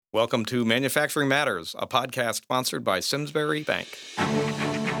Welcome to Manufacturing Matters, a podcast sponsored by Simsbury Bank.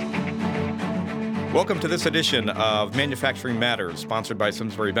 Welcome to this edition of Manufacturing Matters, sponsored by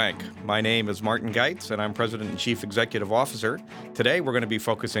Simsbury Bank. My name is Martin Geitz, and I'm President and Chief Executive Officer. Today, we're going to be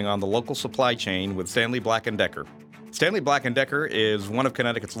focusing on the local supply chain with Stanley Black & Decker. Stanley Black & Decker is one of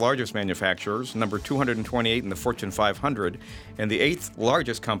Connecticut's largest manufacturers, number 228 in the Fortune 500, and the 8th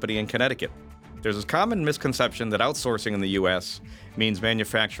largest company in Connecticut. There's a common misconception that outsourcing in the U.S. means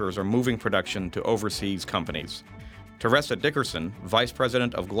manufacturers are moving production to overseas companies. Teresa Dickerson, Vice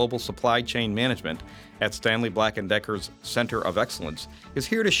President of Global Supply Chain Management at Stanley Black & Decker's Center of Excellence, is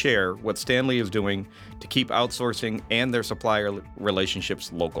here to share what Stanley is doing to keep outsourcing and their supplier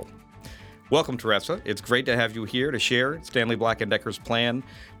relationships local. Welcome, Teresa. It's great to have you here to share Stanley Black & Decker's plan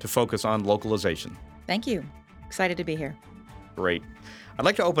to focus on localization. Thank you. Excited to be here. Great. I'd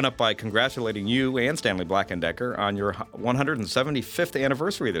like to open up by congratulating you and Stanley Black & Decker on your 175th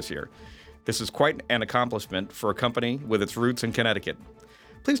anniversary this year. This is quite an accomplishment for a company with its roots in Connecticut.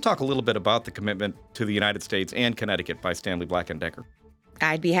 Please talk a little bit about the commitment to the United States and Connecticut by Stanley Black & Decker.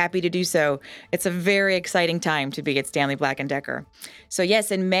 I'd be happy to do so. It's a very exciting time to be at Stanley Black & Decker. So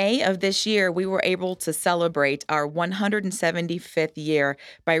yes, in May of this year, we were able to celebrate our 175th year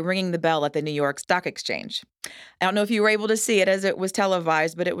by ringing the bell at the New York Stock Exchange. I don't know if you were able to see it as it was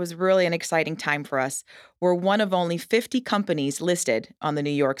televised, but it was really an exciting time for us. We're one of only 50 companies listed on the New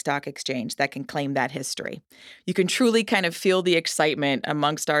York Stock Exchange that can claim that history. You can truly kind of feel the excitement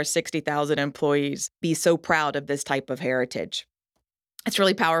amongst our 60,000 employees, be so proud of this type of heritage. It's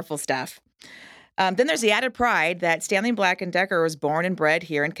really powerful stuff. Then there's the added pride that Stanley Black & Decker was born and bred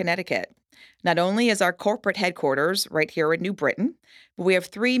here in Connecticut. Not only is our corporate headquarters right here in New Britain, but we have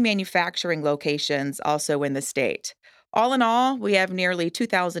 3 manufacturing locations also in the state. All in all, we have nearly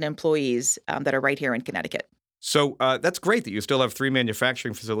 2,000 employees that are right here in Connecticut. So that's great that you still have 3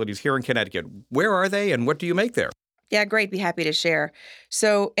 manufacturing facilities here in Connecticut. Where are they and what do you make there? Yeah, great. Be happy to share.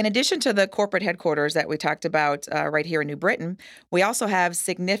 So in addition to the corporate headquarters that we talked about right here in New Britain, we also have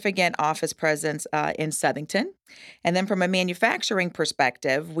significant office presence in Southington. And then from a manufacturing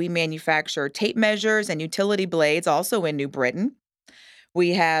perspective, we manufacture tape measures and utility blades also in New Britain. We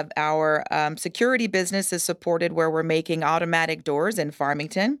have our security business is supported where we're making automatic doors in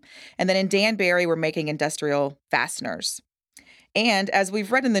Farmington. And then in Danbury, we're making industrial fasteners. And as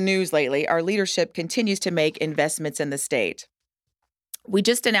we've read in the news lately, our leadership continues to make investments in the state. We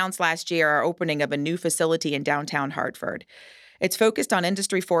just announced last year our opening of a new facility in downtown Hartford. It's focused on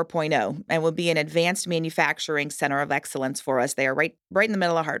Industry 4.0 and will be an advanced manufacturing center of excellence for us there, right in the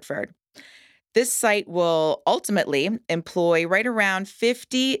middle of Hartford. This site will ultimately employ right around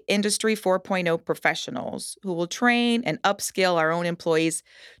 50 Industry 4.0 professionals who will train and upskill our own employees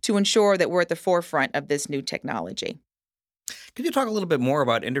to ensure that we're at the forefront of this new technology. Could you talk a little bit more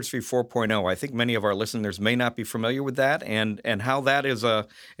about Industry 4.0? I think many of our listeners may not be familiar with that and how that is an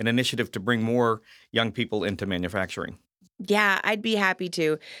initiative to bring more young people into manufacturing. Yeah, I'd be happy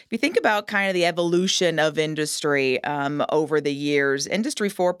to. If you think about kind of the evolution of industry over the years, Industry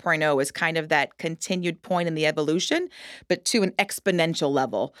 4.0 is kind of that continued point in the evolution, but to an exponential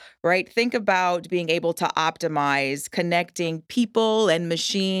level, right? Think about being able to optimize connecting people and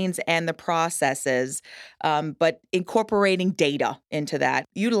machines and the processes, but incorporating data into that,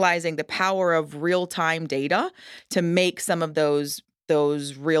 utilizing the power of real-time data to make some of those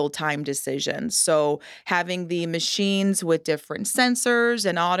real-time decisions. So having the machines with different sensors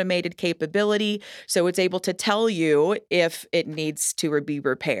and automated capability, so it's able to tell you if it needs to be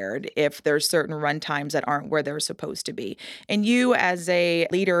repaired, if there's certain run times that aren't where they're supposed to be. And you, as a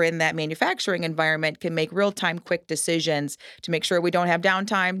leader in that manufacturing environment, can make real-time quick decisions to make sure we don't have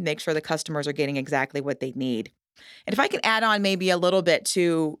downtime, make sure the customers are getting exactly what they need. And if I can add on maybe a little bit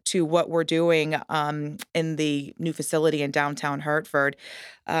to what we're doing in the new facility in downtown Hartford,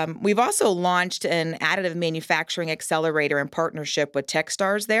 we've also launched an additive manufacturing accelerator in partnership with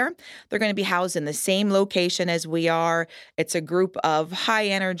Techstars there. They're going to be housed in the same location as we are. It's a group of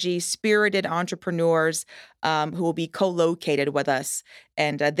high-energy, spirited entrepreneurs who will be co-located with us.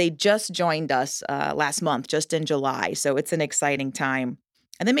 And they just joined us last month, just in July. So it's an exciting time.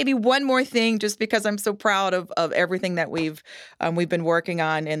 And then maybe one more thing, just because I'm so proud of everything that we've been working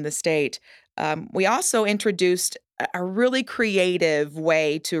on in the state. We also introduced a really creative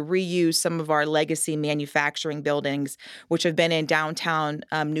way to reuse some of our legacy manufacturing buildings, which have been in downtown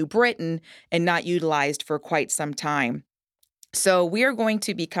New Britain and not utilized for quite some time. So we are going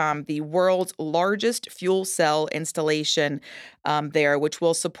to become the world's largest fuel cell installation there, which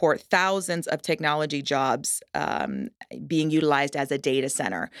will support thousands of technology jobs being utilized as a data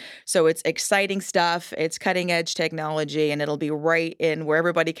center. So it's exciting stuff. It's cutting edge technology, and it'll be right in where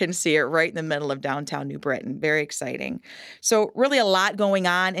everybody can see it, right in the middle of downtown New Britain. Very exciting. So really a lot going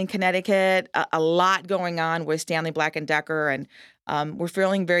on in Connecticut, a lot going on with Stanley Black & Decker, and we're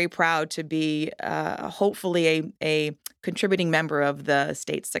feeling very proud to be hopefully a contributing member of the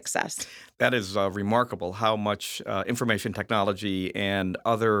state's success. That is remarkable how much information technology and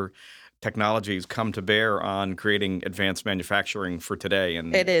other technologies come to bear on creating advanced manufacturing for today.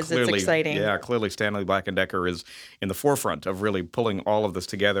 And It is. It's clearly, exciting. yeah, clearly Stanley Black & Decker is in the forefront of really pulling all of this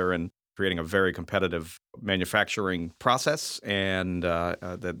together and creating a very competitive manufacturing process, and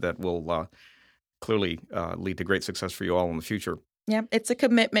that will clearly lead to great success for you all in the future. Yeah, it's a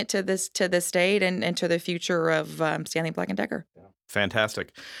commitment to the state and to the future of Stanley Black & Decker.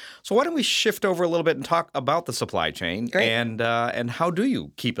 Fantastic. So why don't we shift over a little bit and talk about the supply chain. Great. And how do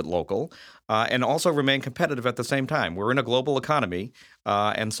you keep it local and also remain competitive at the same time? We're in a global economy,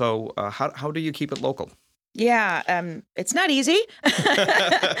 and so how do you keep it local? Yeah, it's not easy,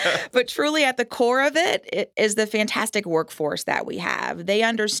 but truly at the core of it is the fantastic workforce that we have. They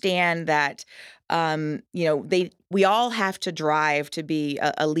understand that, we all have to drive to be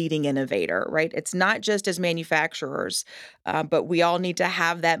a leading innovator, right? It's not just as manufacturers, but we all need to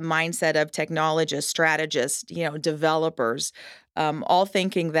have that mindset of technologists, strategists, developers, all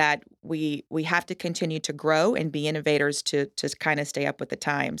thinking that we have to continue to grow and be innovators to kind of stay up with the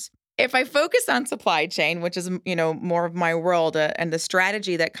times. If I focus on supply chain, which is, more of my world, and the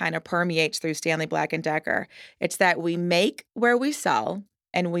strategy that kind of permeates through Stanley Black & Decker, it's that we make where we sell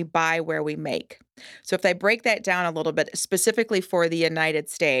and we buy where we make. So if I break that down a little bit, specifically for the United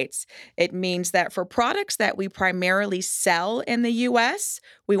States, it means that for products that we primarily sell in the U.S.,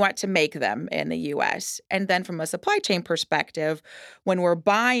 we want to make them in the U.S. And then from a supply chain perspective, when we're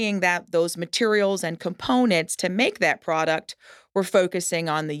buying those materials and components to make that product, we're focusing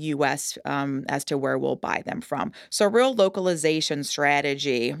on the U.S. As to where we'll buy them from. So real localization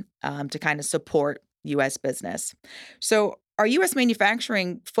strategy to kind of support U.S. business. So our U.S.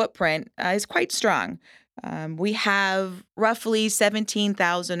 manufacturing footprint is quite strong. We have roughly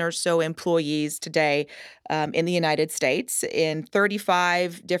 17,000 or so employees today in the United States in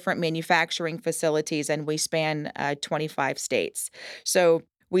 35 different manufacturing facilities, and we span 25 states. So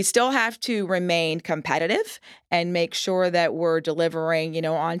we still have to remain competitive and make sure that we're delivering,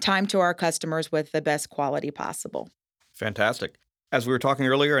 on time to our customers with the best quality possible. Fantastic. As we were talking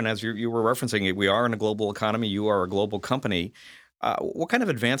earlier, and as you were referencing it, we are in a global economy. You are a global company. What kind of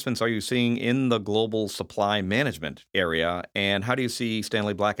advancements are you seeing in the global supply management area, and how do you see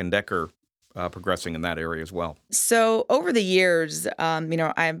Stanley Black & Decker progressing in that area as well? So over the years,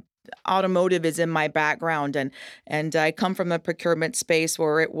 automotive is in my background, and I come from a procurement space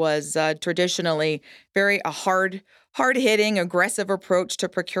where it was traditionally very a hard-hitting, aggressive approach to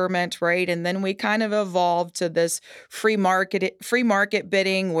procurement, right? And then we kind of evolved to this free market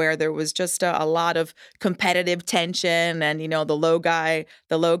bidding, where there was just a lot of competitive tension, and the low guy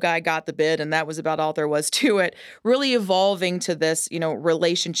got the bid, and that was about all there was to it. Really evolving to this,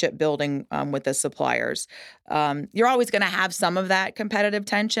 relationship building with the suppliers. You're always going to have some of that competitive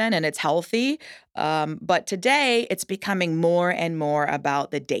tension, and it's healthy. But today, it's becoming more and more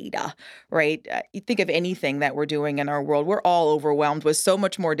about the data, right? You think of anything that we're doing in our world, we're all overwhelmed with so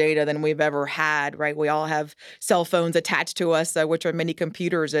much more data than we've ever had, right? We all have cell phones attached to us, which are mini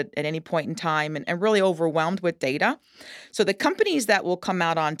computers at any point in time, and really overwhelmed with data. So the companies that will come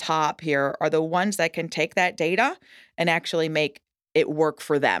out on top here are the ones that can take that data and actually make it work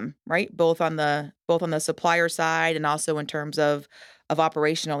for them, right? Both on the supplier side and also in terms of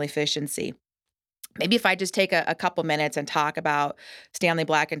operational efficiency. Maybe if I just take a couple minutes and talk about Stanley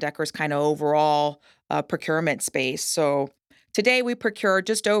Black & Decker's kind of overall procurement space. So today we procure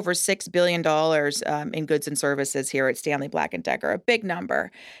just over $6 billion in goods and services here at Stanley Black & Decker, a big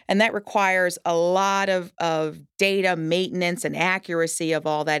number. And that requires a lot of data maintenance and accuracy of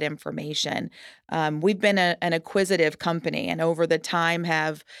all that information. We've been an acquisitive company, and over the time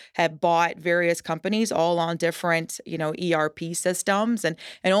have bought various companies all on different, ERP systems, and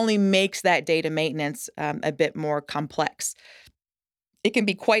only makes that data maintenance a bit more complex. It can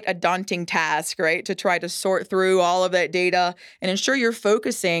be quite a daunting task, right, to try to sort through all of that data and ensure you're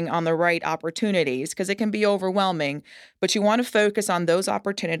focusing on the right opportunities, because it can be overwhelming. But you want to focus on those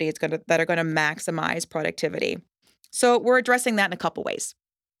opportunities that are going to maximize productivity. So we're addressing that in a couple ways.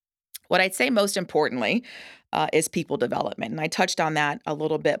 What I'd say most importantly is people development. And I touched on that a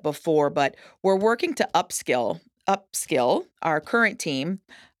little bit before, but we're working to upskill upskill our current team,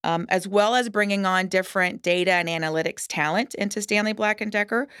 as well as bringing on different data and analytics talent into Stanley Black&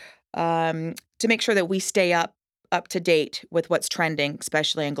 Decker, to make sure that we stay up to date with what's trending,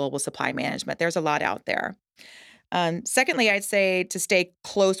 especially in global supply management. There's a lot out there. Secondly, I'd say to stay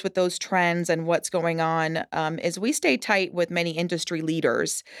close with those trends and what's going on is we stay tight with many industry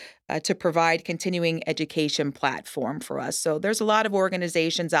leaders to provide continuing education platform for us. So there's a lot of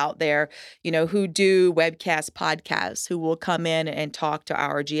organizations out there, who do webcast podcasts, who will come in and talk to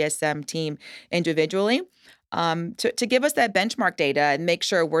our GSM team individually to give us that benchmark data and make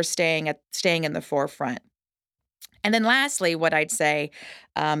sure we're staying in the forefront. And then lastly, what I'd say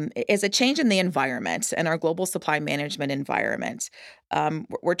is a change in the environment and our global supply management environment.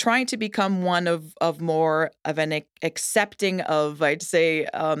 We're trying to become one of more of an accepting of, I'd say,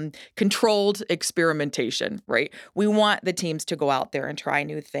 controlled experimentation, right? We want the teams to go out there and try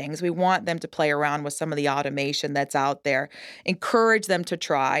new things. We want them to play around with some of the automation that's out there, encourage them to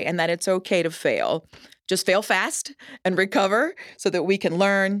try, and that it's okay to fail. Just fail fast and recover so that we can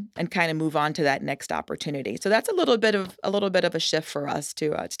learn and kind of move on to that next opportunity. So that's a little bit of a shift for us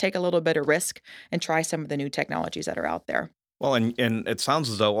to take a little bit of risk and try some of the new technologies that are out there. Well, and it sounds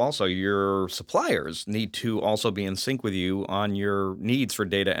as though also your suppliers need to also be in sync with you on your needs for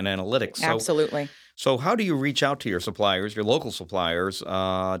data and analytics. Absolutely. So how do you reach out to your suppliers, your local suppliers,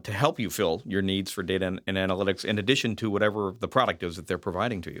 to help you fill your needs for data and analytics in addition to whatever the product is that they're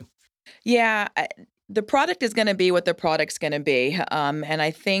providing to you? Yeah, the product is going to be what the product's going to be. And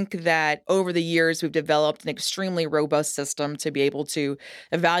I think that over the years, we've developed an extremely robust system to be able to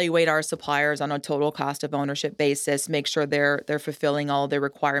evaluate our suppliers on a total cost of ownership basis, make sure they're fulfilling all their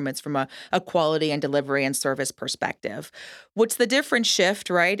requirements from a quality and delivery and service perspective. What's the different shift,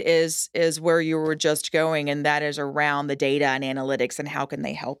 right, is where you were just going, and that is around the data and analytics and how can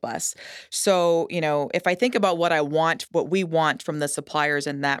they help us. So, if I think about what we want from the suppliers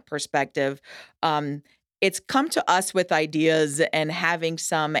in that perspective, it's come to us with ideas and having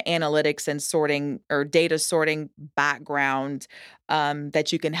some analytics and sorting or data sorting background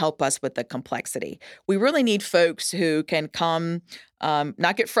that you can help us with the complexity. We really need folks who can come,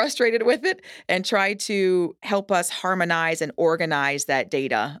 not get frustrated with it, and try to help us harmonize and organize that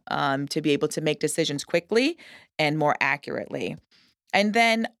data to be able to make decisions quickly and more accurately. And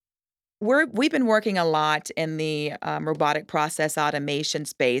then we've been working a lot in the robotic process automation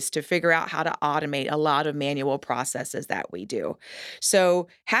space to figure out how to automate a lot of manual processes that we do. So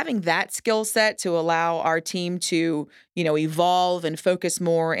having that skill set to allow our team to, evolve and focus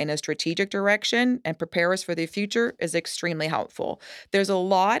more in a strategic direction and prepare us for the future is extremely helpful. There's a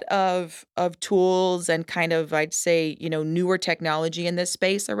lot of tools and kind of, I'd say, newer technology in this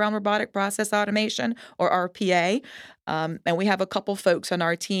space around robotic process automation or RPA. And we have a couple folks on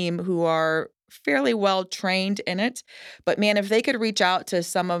our team who are fairly well trained in it. But man, if they could reach out to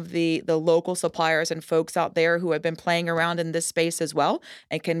some of the local suppliers and folks out there who have been playing around in this space as well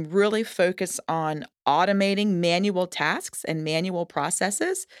and can really focus on automating manual tasks and manual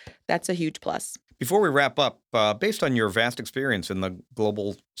processes, that's a huge plus. Before we wrap up, based on your vast experience in the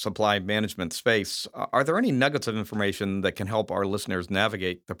global supply management space, are there any nuggets of information that can help our listeners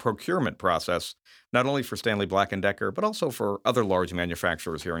navigate the procurement process, not only for Stanley Black & Decker, but also for other large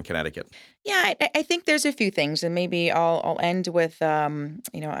manufacturers here in Connecticut? Yeah, I think there's a few things, and maybe I'll end with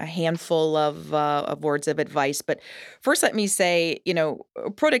a handful of words of advice. But first, let me say,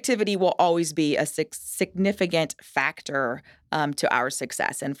 productivity will always be a significant factor to our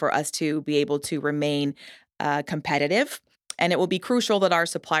success, and for us to be able to remain competitive. And it will be crucial that our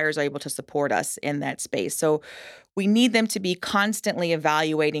suppliers are able to support us in that space. So we need them to be constantly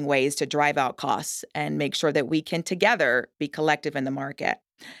evaluating ways to drive out costs and make sure that we can together be collective in the market.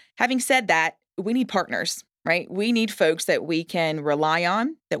 Having said that, we need partners, right? We need folks that we can rely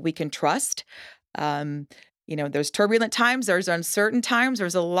on, that we can trust. There's turbulent times, there's uncertain times,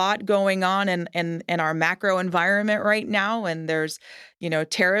 there's a lot going on in our macro environment right now. And there's,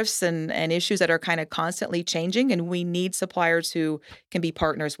 tariffs and issues that are kind of constantly changing. And we need suppliers who can be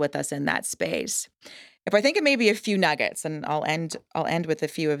partners with us in that space. If I think of maybe a few nuggets, and I'll end with a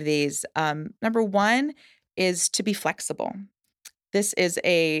few of these. Number one is to be flexible. This is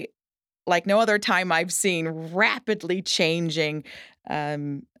like no other time I've seen, rapidly changing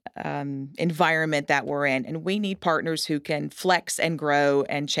environment that we're in. And we need partners who can flex and grow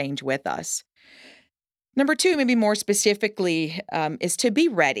and change with us. Number two, maybe more specifically, is to be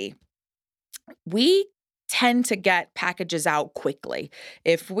ready. We tend to get packages out quickly.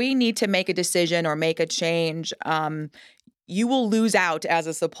 If we need to make a decision or make a change, you will lose out as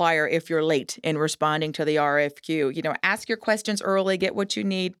a supplier if you're late in responding to the RFQ. Ask your questions early, get what you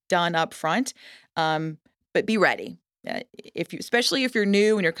need done up front. but be ready. Especially if you're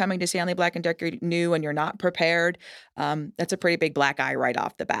new and you're coming to Stanley Black & Decker new and you're not prepared, that's a pretty big black eye right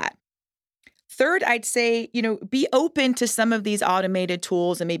off the bat. Third, I'd say, be open to some of these automated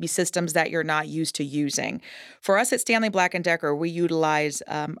tools and maybe systems that you're not used to using. For us at Stanley Black & Decker, we utilize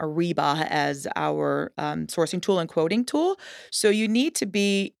Ariba as our sourcing tool and quoting tool. So you need to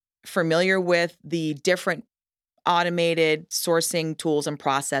be familiar with the different automated sourcing tools and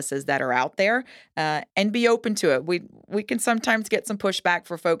processes that are out there, and be open to it. We can sometimes get some pushback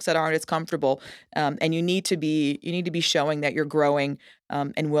for folks that aren't as comfortable, and you need to be showing that you're growing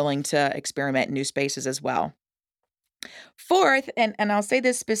and willing to experiment in new spaces as well. Fourth, and I'll say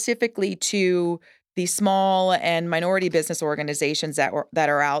this specifically to the small and minority business organizations that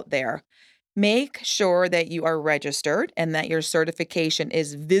are out there. Make sure that you are registered and that your certification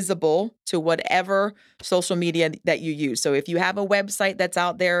is visible to whatever social media that you use. So if you have a website that's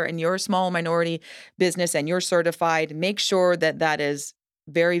out there and you're a small minority business and you're certified, make sure that that is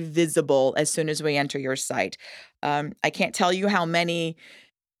very visible as soon as we enter your site. I can't tell you how many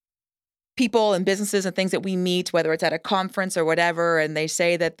people and businesses and things that we meet, whether it's at a conference or whatever, and they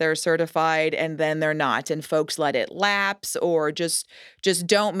say that they're certified and then they're not, and folks let it lapse or just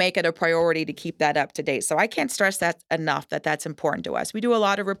don't make it a priority to keep that up to date. So I can't stress that enough, that that's important to us. We do a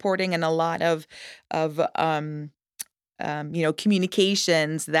lot of reporting and a lot of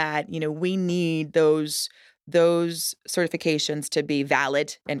communications that, we need those certifications to be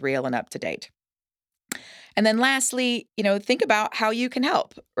valid and real and up to date. And then lastly, think about how you can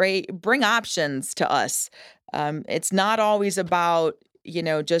help, right? Bring options to us. It's not always about,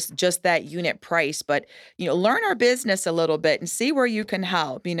 just that unit price, but, learn our business a little bit and see where you can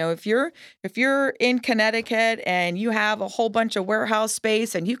help. If you're in Connecticut and you have a whole bunch of warehouse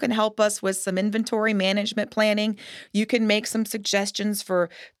space and you can help us with some inventory management planning, you can make some suggestions for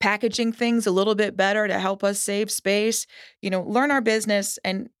packaging things a little bit better to help us save space. Learn our business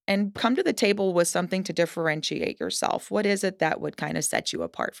and come to the table with something to differentiate yourself. What is it that would kind of set you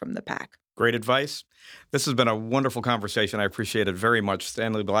apart from the pack? Great advice. This has been a wonderful conversation. I appreciate it very much.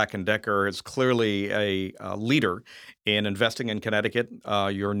 Stanley Black & Decker is clearly a leader in investing in Connecticut.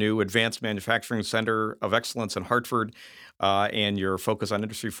 Your new Advanced Manufacturing Center of Excellence in Hartford and your focus on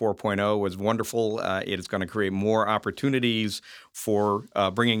Industry 4.0 was wonderful. It is going to create more opportunities for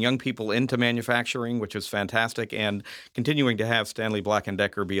bringing young people into manufacturing, which is fantastic, and continuing to have Stanley Black &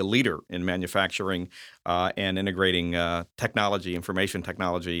 Decker be a leader in manufacturing and integrating technology, information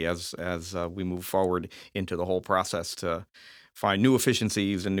technology as we move forward into the whole process to find new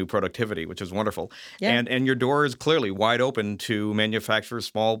efficiencies and new productivity, which is wonderful. Yeah. And your door is clearly wide open to manufacturers,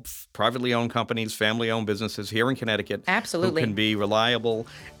 small, privately owned companies, family-owned businesses here in Connecticut. Absolutely. Who can be reliable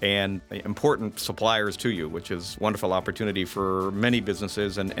and important suppliers to you, which is a wonderful opportunity for many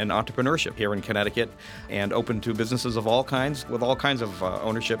businesses and entrepreneurship here in Connecticut, and open to businesses of all kinds, with all kinds of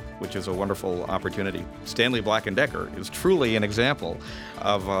ownership, which is a wonderful opportunity. Stanley Black & Decker is truly an example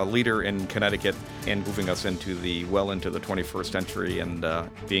of a leader in Connecticut and moving us into the 21st century and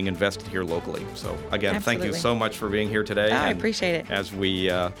being invested here locally. So again, Absolutely. Thank you so much for being here today. I appreciate it. As we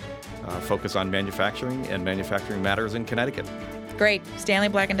focus on manufacturing and manufacturing matters in Connecticut. Great. Stanley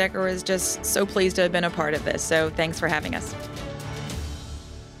Black & Decker is just so pleased to have been a part of this. So thanks for having us.